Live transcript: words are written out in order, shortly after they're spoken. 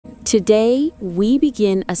Today, we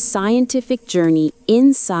begin a scientific journey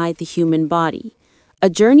inside the human body, a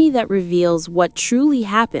journey that reveals what truly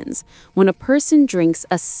happens when a person drinks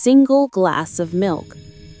a single glass of milk.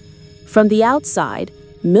 From the outside,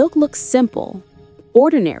 milk looks simple,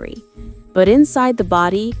 ordinary, but inside the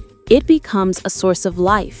body, it becomes a source of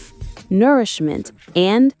life, nourishment,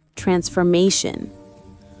 and transformation.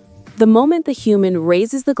 The moment the human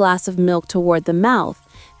raises the glass of milk toward the mouth,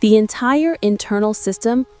 the entire internal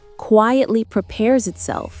system quietly prepares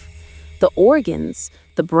itself. The organs,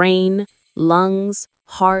 the brain, lungs,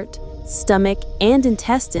 heart, stomach, and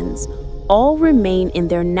intestines all remain in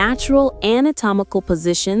their natural anatomical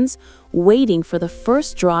positions, waiting for the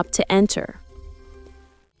first drop to enter.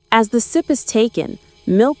 As the sip is taken,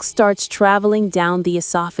 milk starts traveling down the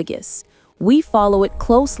esophagus. We follow it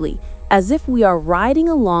closely, as if we are riding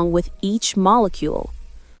along with each molecule.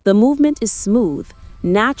 The movement is smooth,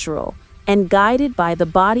 natural, and guided by the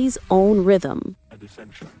body's own rhythm.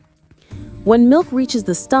 When milk reaches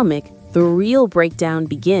the stomach, the real breakdown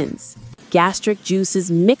begins. Gastric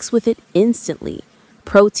juices mix with it instantly.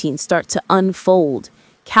 Proteins start to unfold.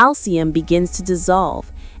 Calcium begins to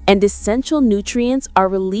dissolve, and essential nutrients are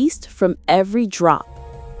released from every drop.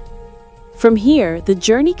 From here, the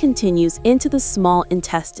journey continues into the small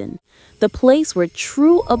intestine, the place where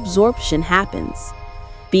true absorption happens.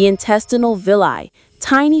 The intestinal villi,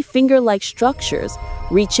 tiny finger-like structures,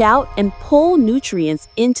 reach out and pull nutrients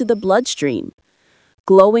into the bloodstream.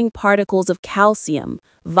 Glowing particles of calcium,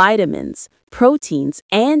 vitamins, proteins,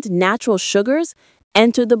 and natural sugars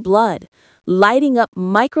enter the blood, lighting up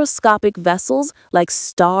microscopic vessels like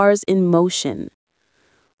stars in motion.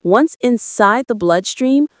 Once inside the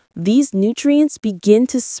bloodstream, these nutrients begin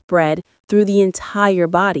to spread through the entire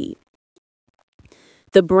body.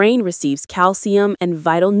 The brain receives calcium and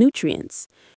vital nutrients.